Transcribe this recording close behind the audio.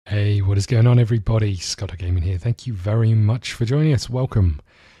Hey, what is going on, everybody? ScottDogGaming here. Thank you very much for joining us. Welcome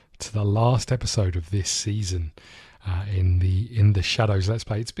to the last episode of this season in the Shadows Let's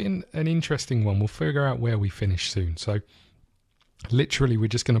Play. It's been an interesting one. We'll figure out where we finish soon. So, literally, we're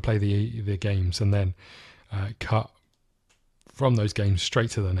just going to play the games and then cut from those games straight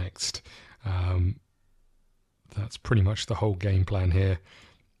to the next. That's pretty much the whole game plan here.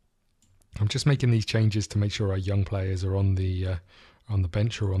 I'm just making these changes to make sure our young players are on the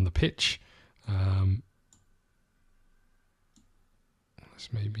bench or on the pitch.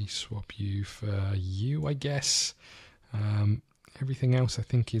 Let's maybe swap you for you, I guess. Everything else I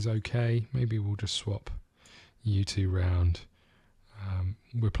think is okay. Maybe we'll just swap you two round.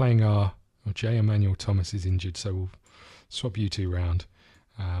 We're playing J. Emmanuel Thomas is injured, so we'll swap you two round.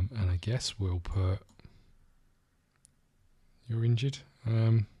 And I guess we'll put... You're injured?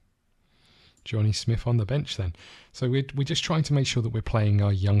 Johnny Smith on the bench then. So we're just trying to make sure that we're playing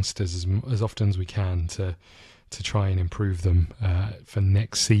our youngsters as often as we can to try and improve them for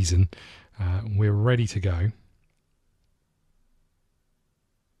next season. We're ready to go.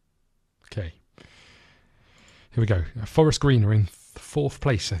 Okay. Here we go. Forest Green are in fourth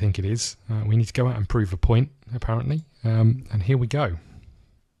place, I think it is. We need to go out and prove a point, apparently. And here we go.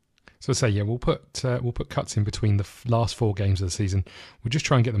 So I say, yeah, we'll put cuts in between the last four games of the season. We'll just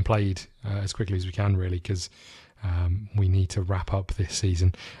try and get them played as quickly as we can, really, because we need to wrap up this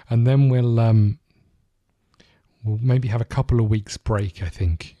season, and then we'll maybe have a couple of weeks break, I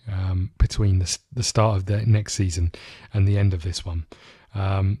think, between the start of the next season and the end of this one,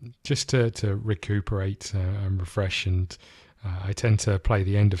 just to recuperate and refresh. And I tend to play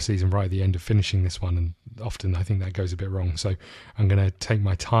the end of season right at the end of finishing this one, and often I think that goes a bit wrong. So I'm going to take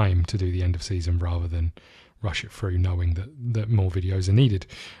my time to do the end of season rather than rush it through, knowing that more videos are needed.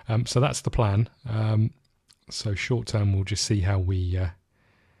 So that's the plan. So short term, we'll just see how we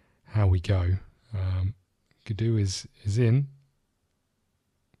go. Gadu is in.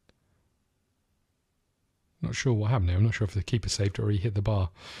 Not sure what happened there. I'm not sure if the keeper saved it or he hit the bar.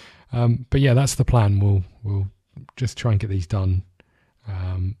 But yeah, that's the plan. We'll just try and get these done,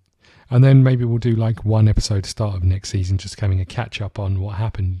 and then maybe we'll do like one episode start of next season, just having a catch up on what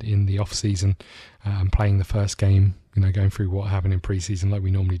happened in the off season, and playing the first game, going through what happened in pre-season like we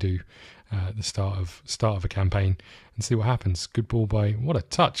normally do at the start of a campaign, and see what happens. Good ball by, what a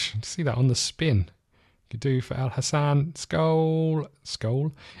touch, see that on the spin. Good do for Al Hassan. Skull,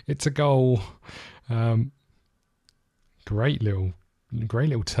 it's a goal. Great little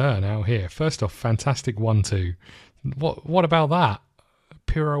turn out here. First off, fantastic 1-2. What about that?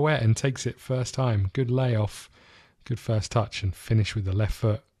 Pirouette and takes it first time. Good layoff, good first touch, and finish with the left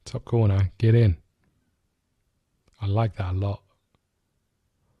foot. Top corner, get in. I like that a lot.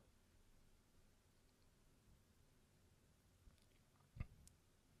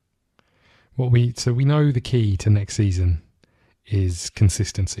 So we know the key to next season is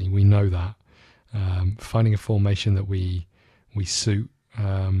consistency. We know that. Finding a formation that we suit,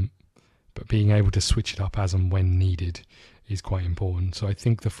 but being able to switch it up as and when needed is quite important. So I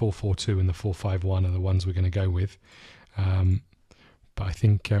think the 4-4-2 and the 4-5-1 are the ones we're going to go with. But I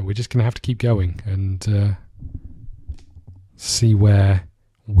think we're just going to have to keep going and see where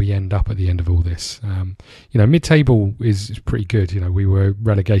we end up at the end of all this. Mid-table is pretty good. We were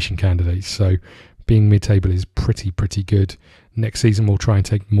relegation candidates, so being mid-table is pretty good. Next season we'll try and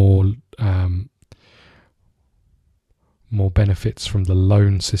take more benefits from the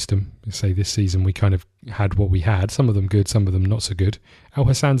loan system. Say this season we kind of had what we had, some of them good, some of them not so good. Al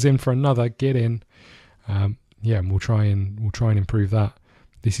Hassan's in for another, get in. And we'll try and improve that.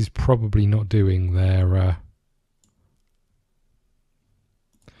 This is probably not doing their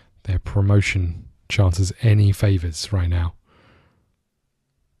promotion chances any favours right now.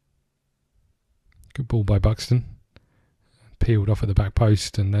 Good ball by Buxton. Peeled off at the back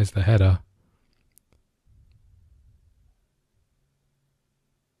post, and there's the header.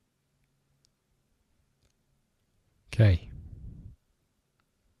 Okay.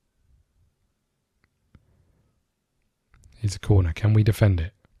 Here's a corner. Can we defend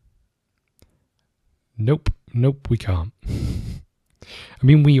it? Nope, we can't. I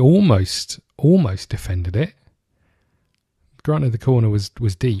mean, we almost defended it. Granted, the corner was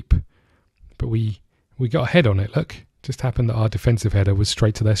deep, but we got a head on it. Look, just happened that our defensive header was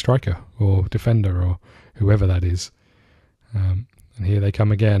straight to their striker or defender or whoever that is. And here they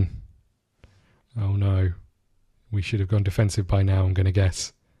come again. Oh no. We should have gone defensive by now, I'm going to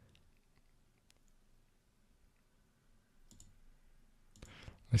guess.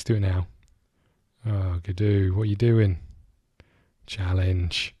 Let's do it now. Oh, Gadu, what are you doing?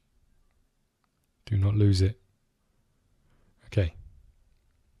 Challenge. Do not lose it. Okay.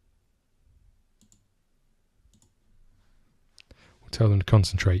 tell them to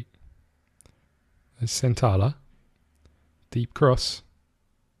concentrate. There's Sentala. Deep cross.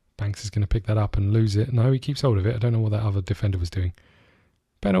 Banks is going to pick that up and lose it. No, he keeps hold of it. I don't know what that other defender was doing.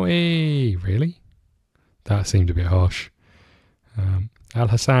 Penalty! Really? That seemed a bit harsh. Al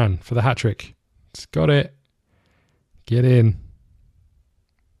Hassan for the hat-trick. It's got it. Get in.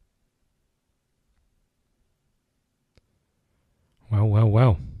 Well, well,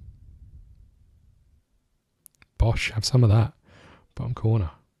 well. Bosh, have some of that. Bottom corner.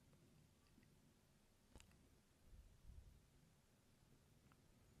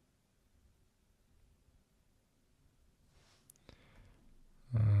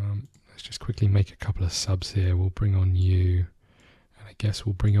 Let's just quickly make a couple of subs here. We'll bring on you. And I guess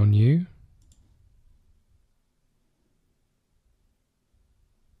we'll bring on you.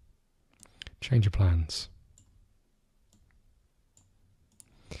 Change of plans.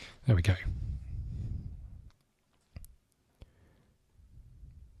 There we go.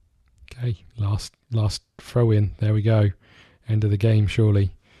 Okay, last throw in. There we go. End of the game,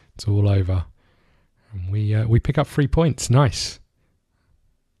 surely. It's all over. And we pick up 3 points. Nice.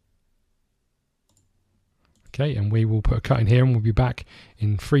 Okay, and we will put a cut in here and we'll be back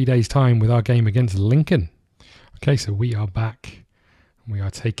in 3 days' time with our game against Lincoln. Okay, so we are back. We are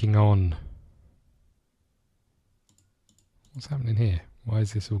taking on... What's happening here? Why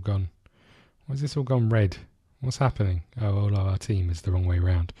is this all gone? Why is this all gone red? What's happening? Oh, our team is the wrong way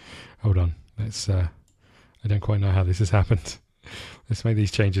around. Hold on. Let's... I don't quite know how this has happened. Let's make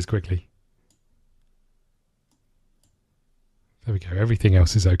these changes quickly. There we go. Everything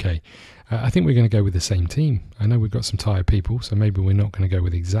else is okay. I think we're going to go with the same team. I know we've got some tired people, so maybe we're not going to go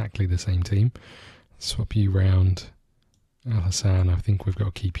with exactly the same team. Swap you round. Al Hassan, I think we've got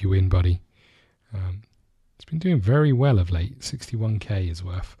to keep you in, buddy. It's been doing very well of late. 61k is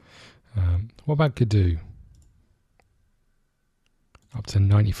worth. What about Gadu? Up to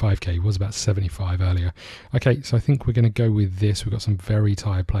 95k. It was about 75 earlier. Okay, so I think we're going to go with this. We've got some very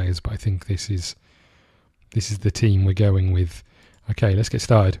tired players, but I think this is the team we're going with. Okay, let's get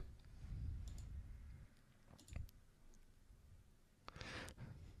started.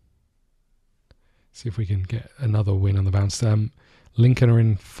 See if we can get another win on the bounce. Lincoln are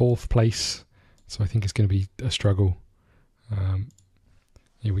in 4th place, so I think it's going to be a struggle.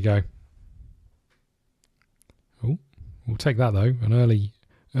 Here we go. Oh, we'll take that though. An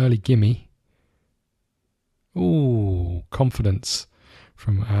early gimme. Ooh, confidence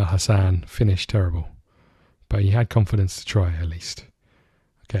from Al Hassan. Finish terrible. But he had confidence to try at least.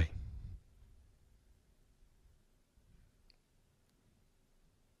 Okay.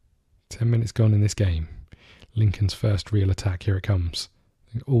 Ten minutes gone in this game. Lincoln's first real attack. Here it comes.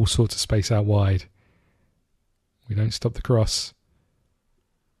 All sorts of space out wide. We don't stop the cross.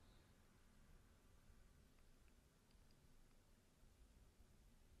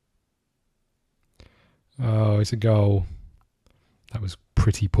 Oh, it's a goal. That was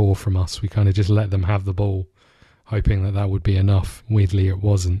pretty poor from us. We kind of just let them have the ball, hoping that would be enough. Weirdly, it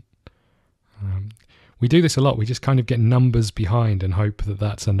wasn't. We do this a lot. We just kind of get numbers behind and hope that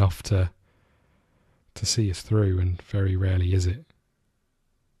that's enough to see us through, and very rarely is it.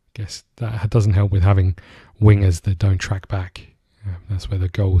 Guess that doesn't help with having wingers that don't track back. That's where the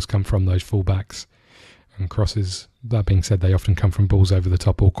goals come from, those fullbacks and crosses. That being said, they often come from balls over the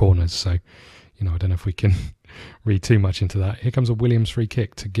top or corners, so I don't know if we can read too much into that. Here comes a Williams free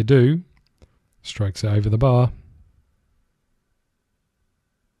kick to Gadu. Strikes it over the bar.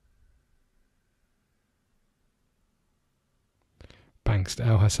 Banks to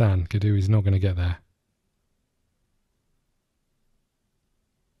Al Hassan. Gadu is not going to get there.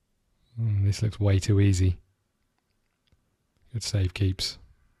 This looks way too easy. Good save, keeps.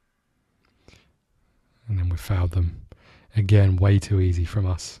 And then we fouled them. Again, way too easy from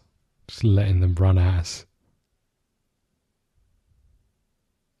us. Just letting them run at us.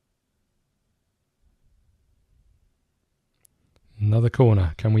 Another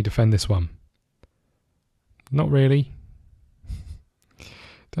corner. Can we defend this one? Not really.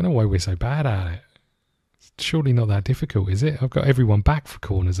 Don't know why we're so bad at it. It's surely not that difficult, is it? I've got everyone back for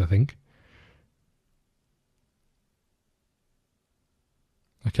corners, I think.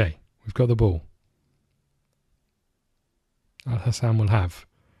 Okay, we've got the ball. Al Hassan will have.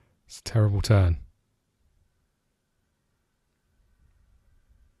 It's a terrible turn.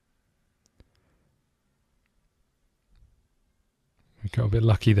 We got a bit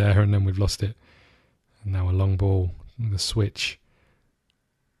lucky there and then we've lost it. And now a long ball with a switch.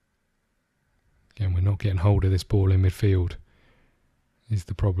 Again, we're not getting hold of this ball in midfield. Is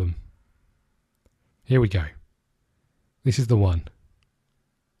the problem. Here we go. This is the one.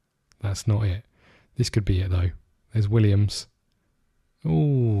 That's not it. This could be it though. There's Williams.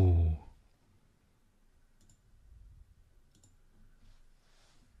 Ooh.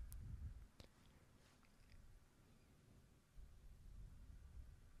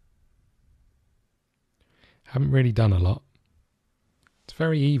 Haven't really done a lot. It's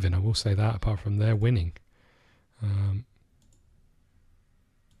very even, I will say that, apart from their winning.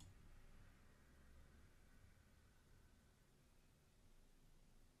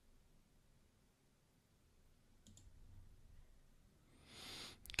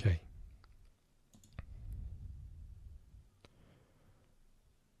 Okay.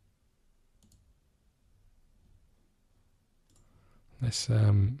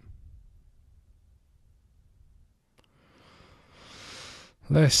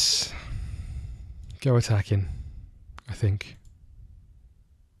 Let's go attacking, I think.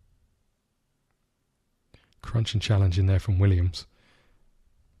 Crunch and challenge in there from Williams.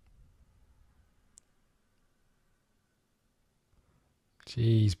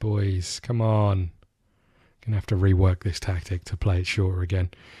 Jeez, boys, come on. Gonna have to rework this tactic to play it shorter again,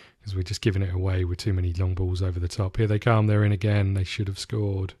 because we're just giving it away with too many long balls over the top. Here they come, they're in again. They should have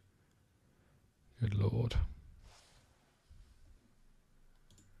scored. Good Lord.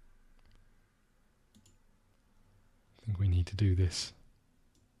 I think we need to do this.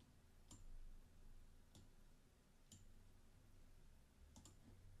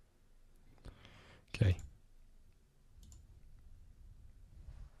 Okay.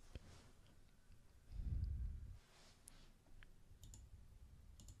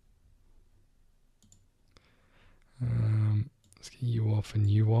 Let's get you off and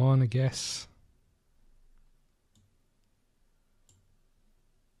you on, I guess.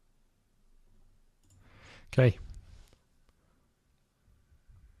 Okay.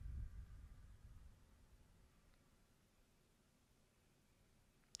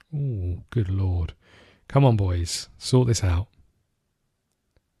 Ooh, good Lord. Come on, boys. Sort this out.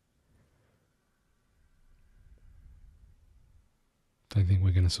 Don't think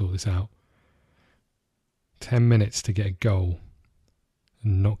we're going to sort this out. 10 minutes to get a goal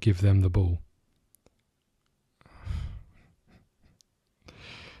and not give them the ball.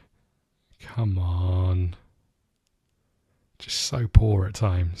 Come on. Just so poor at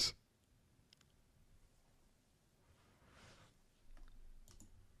times.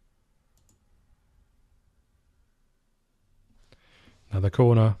 Another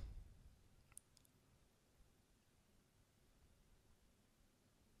corner.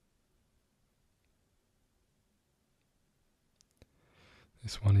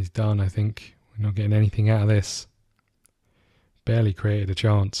 This one is done, I think. We're not getting anything out of this. Barely created a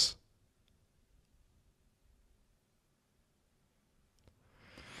chance.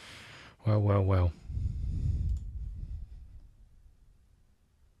 Well, well, well.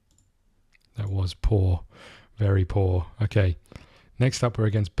 That was poor. Very poor. Okay. Next up, we're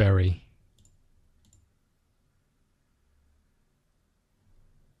against Bury.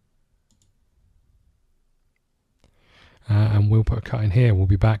 And we'll put a cut in here. We'll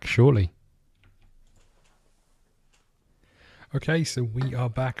be back shortly. Okay, so we are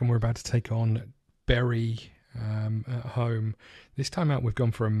back and we're about to take on Bury at home. This time out, we've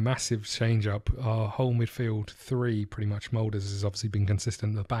gone for a massive change up. Our whole midfield three, pretty much, Moulders has obviously been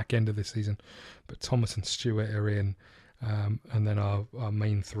consistent at the back end of this season, but Thomas and Stewart are in, and then our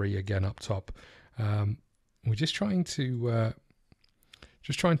main three again up top. We're just trying to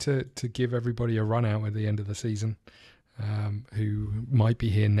give everybody a run out at the end of the season. Who might be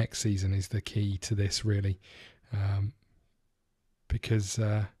here next season is the key to this, really, because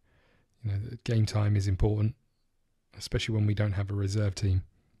the game time is important, especially when we don't have a reserve team.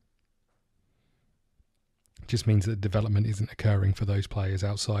 It just means that development isn't occurring for those players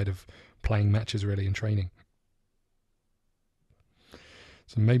outside of playing matches, really, and training.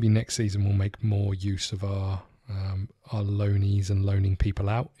 So maybe next season we'll make more use of our loanees and loaning people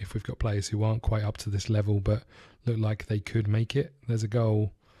out if we've got players who aren't quite up to this level but look like they could make it. There's a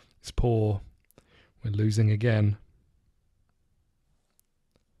goal. It's poor. We're losing again.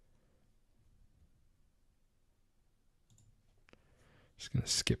 Just going to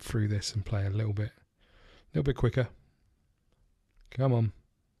skip through this and play a little bit quicker. Come on.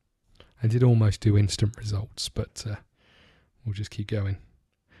 I did almost do instant results, but we'll just keep going.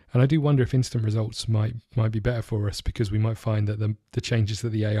 And I do wonder if instant results might be better for us, because we might find that the changes that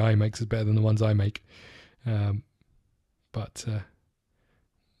the AI makes is better than the ones I make. But I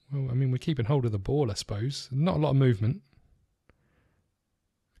mean, we're keeping hold of the ball, I suppose. Not a lot of movement.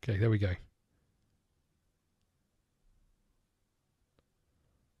 Okay, there we go.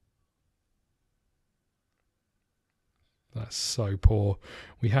 That's so poor.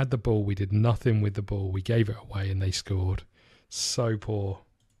 We had the ball. We did nothing with the ball. We gave it away and they scored. So poor.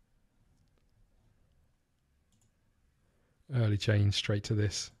 Early change straight to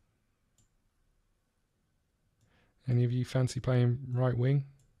this. Any of you fancy playing right wing?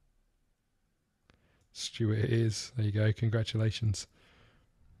 Stuart it is. There you go. Congratulations.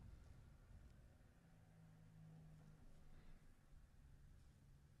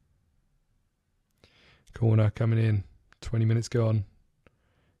 Corner coming in. 20 minutes gone.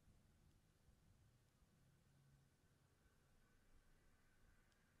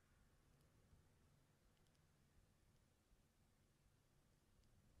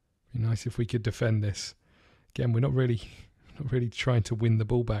 Be nice if we could defend this. Again, we're not really trying to win the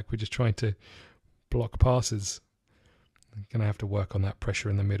ball back. We're just trying to block passes. Going to have to work on that pressure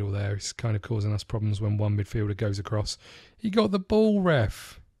in the middle there. It's kind of causing us problems when one midfielder goes across. He got the ball,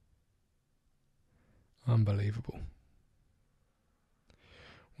 ref. Unbelievable.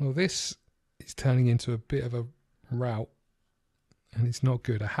 Well, this is turning into a bit of a rout, and it's not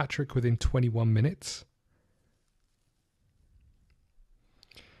good. A hat-trick within 21 minutes.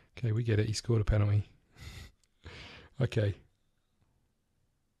 Okay, we get it. He scored a penalty. Okay.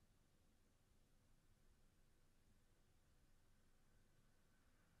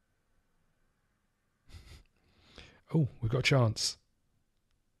 Oh, we've got a chance.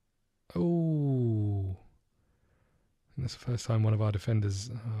 Oh. That's the first time one of our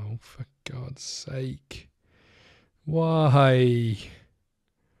defenders... Oh, for God's sake. Why?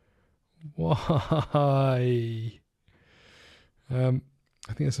 Why?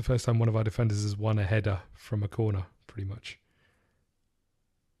 I think it's the first time one of our defenders has won a header from a corner, pretty much.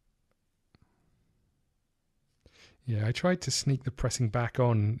 Yeah, I tried to sneak the pressing back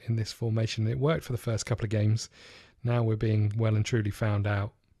on in this formation. It worked for the first couple of games. Now we're being well and truly found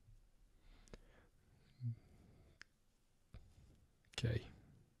out. Okay.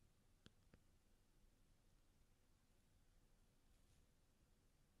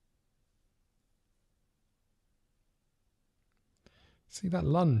 See that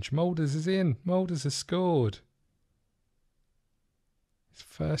lunge? Moulders is in. Moulders has scored. His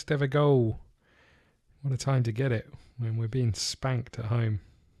first ever goal. What a time to get it when we're being spanked at home.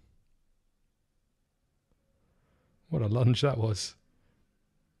 What a lunge that was.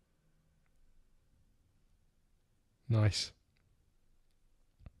 Nice.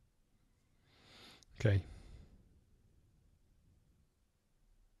 Okay.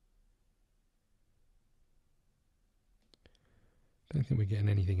 Don't think we're getting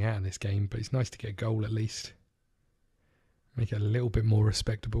anything out of this game, but it's nice to get a goal at least. Make it a little bit more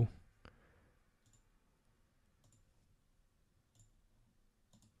respectable.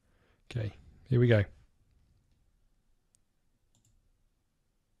 Okay, here we go.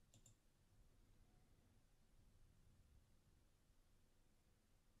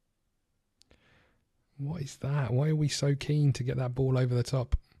 What is that? Why are we so keen to get that ball over the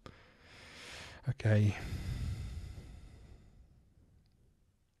top? Okay.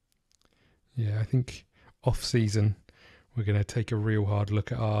 Yeah, I think off-season we're going to take a real hard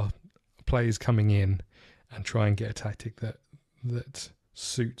look at our players coming in and try and get a tactic that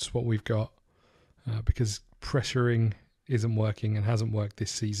suits what we've got, because pressuring isn't working and hasn't worked this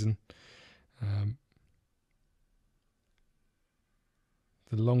season.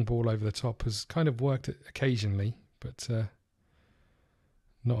 The long ball over the top has kind of worked occasionally, but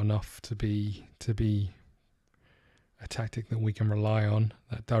not enough to be a tactic that we can rely on.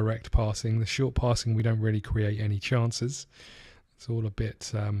 That direct passing, the short passing, we don't really create any chances. It's all a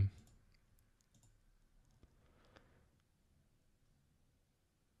bit a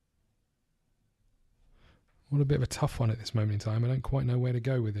bit of a tough one at this moment in time. I don't quite know where to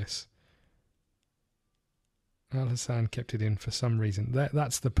go with this. Al Hassan kept it in for some reason.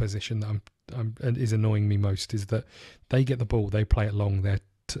 That's the position that is annoying me most, is that they get the ball, they play it long, their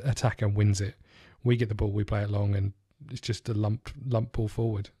attacker wins it. We get the ball, we play it long, and it's just a lump ball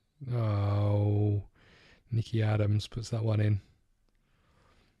forward. Oh, Nicky Adams puts that one in.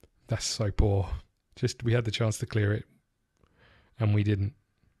 That's so poor. Just, we had the chance to clear it, and we didn't.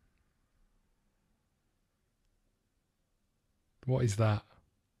 What is that?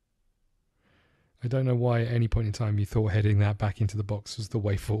 I don't know why at any point in time you thought heading that back into the box was the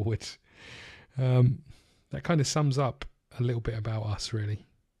way forward. That kind of sums up a little bit about us, really.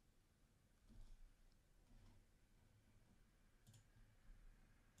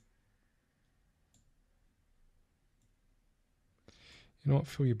 You know what?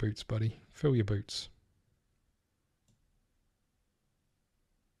 Fill your boots, buddy. Fill your boots.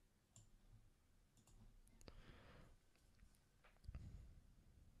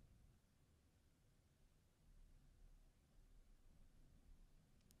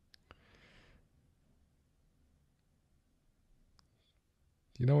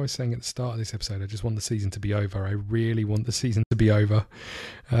 You know what I was saying at the start of this episode? I just want the season to be over. I really want the season to be over.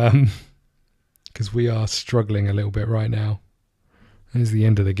 Because we are struggling a little bit right now. It's the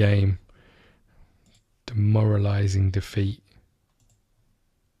end of the game. Demoralising defeat.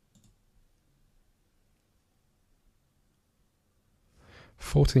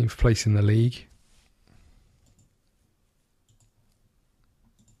 "14th place in the league.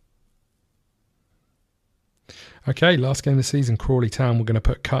 Okay, last game of the season, Crawley Town. We're going to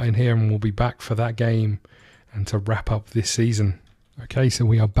put a cut in here and we'll be back for that game and to wrap up this season. Okay, so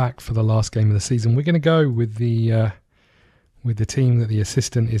we are back for the last game of the season. We're going to go with the team that the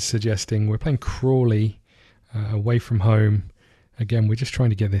assistant is suggesting. We're playing Crawley away from home. Again, we're just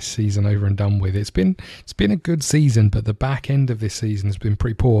trying to get this season over and done with. It's been a good season, but the back end of this season has been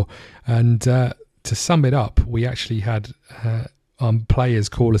pretty poor. And to sum it up, we actually had players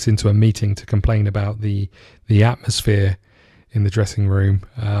call us into a meeting to complain about the atmosphere in the dressing room.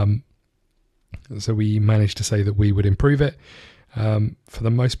 So we managed to say that we would improve it. For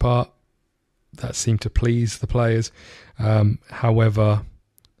the most part, that seemed to please the players. However,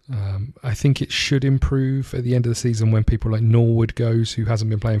 I think it should improve at the end of the season when people like Norwood goes, who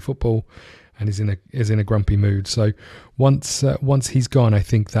hasn't been playing football and is in a grumpy mood. So once he's gone, I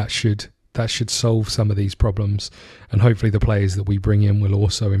think that should solve some of these problems, and hopefully the players that we bring in will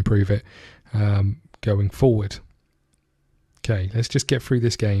also improve it going forward. Okay, let's just get through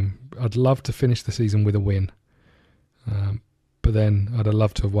this game. I'd love to finish the season with a win, but then I'd have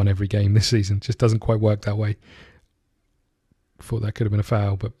loved to have won every game this season. It just doesn't quite work that way. Thought that could have been a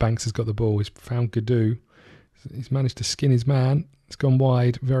foul, but Banks has got the ball. He's found Gadoo. He's managed to skin his man. It's gone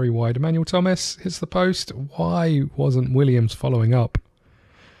wide, very wide. Emmanuel Thomas hits the post. Why wasn't Williams following up?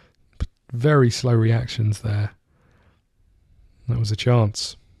 Very slow reactions there. That was a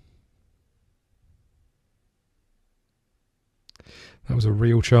chance. That was a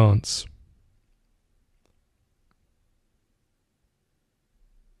real chance.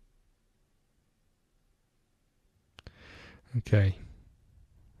 Okay.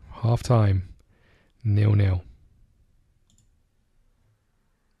 Half time. 0-0.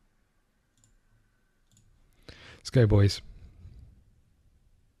 Let's go, boys.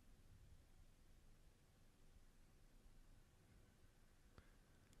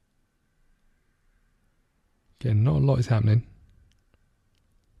 Again, not a lot is happening.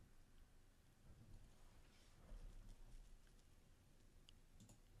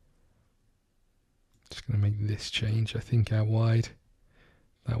 Just going to make this change, I think, out wide.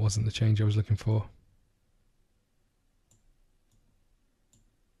 That wasn't the change I was looking for.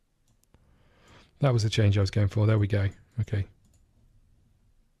 That was the change I was going for. There we go. Okay.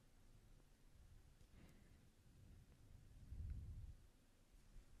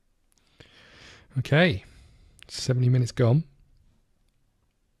 Okay. 70 minutes gone.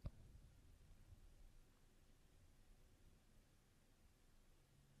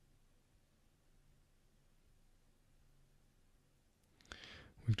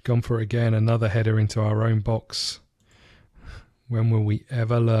 We've gone for it again. Another header into our own box. When will we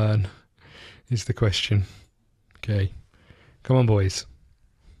ever learn? Is the question. Okay. Come on, boys.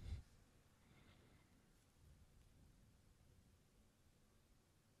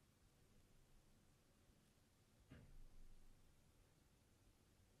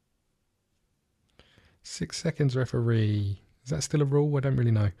 Six seconds, referee. Is that still a rule? I don't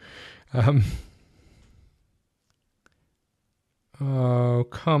really know. Oh,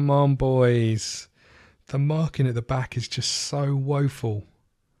 come on, boys. The marking at the back is just so woeful.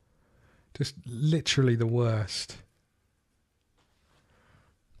 Just literally the worst.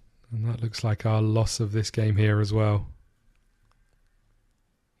 And that looks like our loss of this game here as well.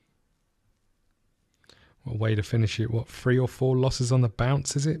 What a way to finish it. What, 3 or 4 losses on the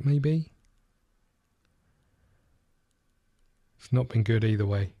bounce, is it, maybe? It's not been good either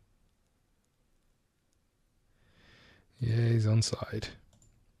way. Yeah, he's onside.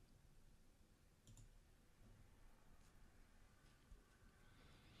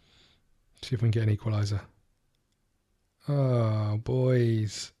 See if we can get an equaliser. Oh,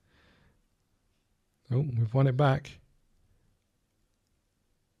 boys. Oh, we've won it back.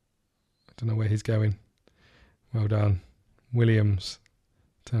 I don't know where he's going. Well done. Williams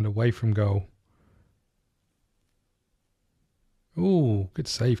turned away from goal. Ooh, good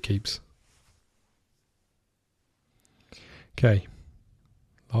save, Keeps. Okay.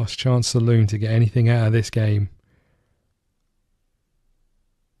 Last chance saloon to get anything out of this game.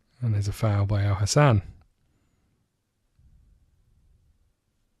 And there's a foul by Al Hassan.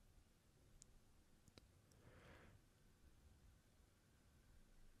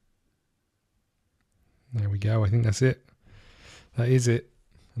 There we go. I think that's it. That is it.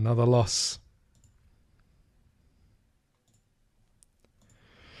 Another loss.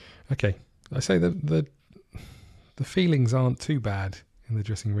 Okay, I say the feelings aren't too bad in the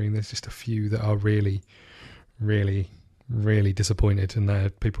dressing room. There's just a few that are really, really, really disappointed, and they're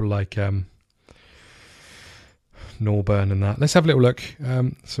people like Norburn and that. Let's have a little look.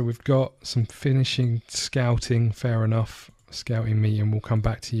 So we've got some finishing, scouting, fair enough. Scouting meeting, we'll come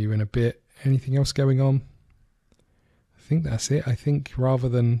back to you in a bit. Anything else going on? I think that's it. I think rather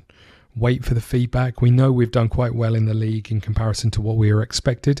than wait for the feedback, we know we've done quite well in the league in comparison to what we were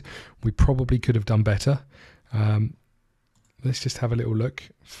expected. We probably could have done better. Let's just have a little look.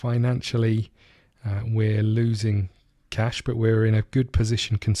 Financially, we're losing cash, but we're in a good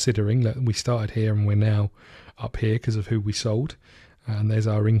position considering that we started here and we're now up here because of who we sold. And there's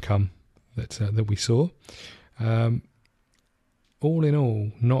our income that we saw. All in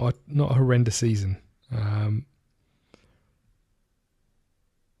all, not a horrendous season.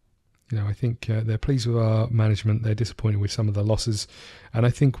 I think they're pleased with our management. They're disappointed with some of the losses. And I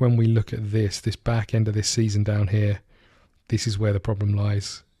think when we look at this back end of this season down here, this is where the problem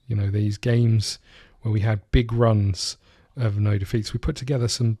lies. These games where we had big runs of no defeats. We put together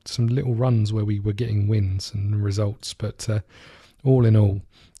some little runs where we were getting wins and results. But all in all,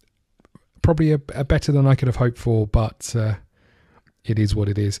 probably a better than I could have hoped for, but it is what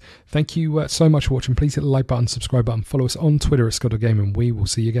it is. Thank you so much for watching. Please hit the like button, subscribe button, follow us on Twitter at ScottDogGame, and we will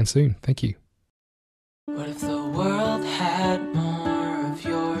see you again soon. Thank you. What if the world had more of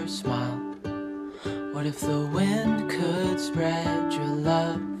your smile? What if the wind could spread your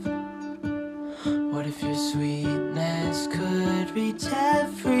love? What if your sweetness could reach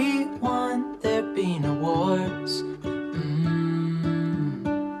everyone? There'd be no wars,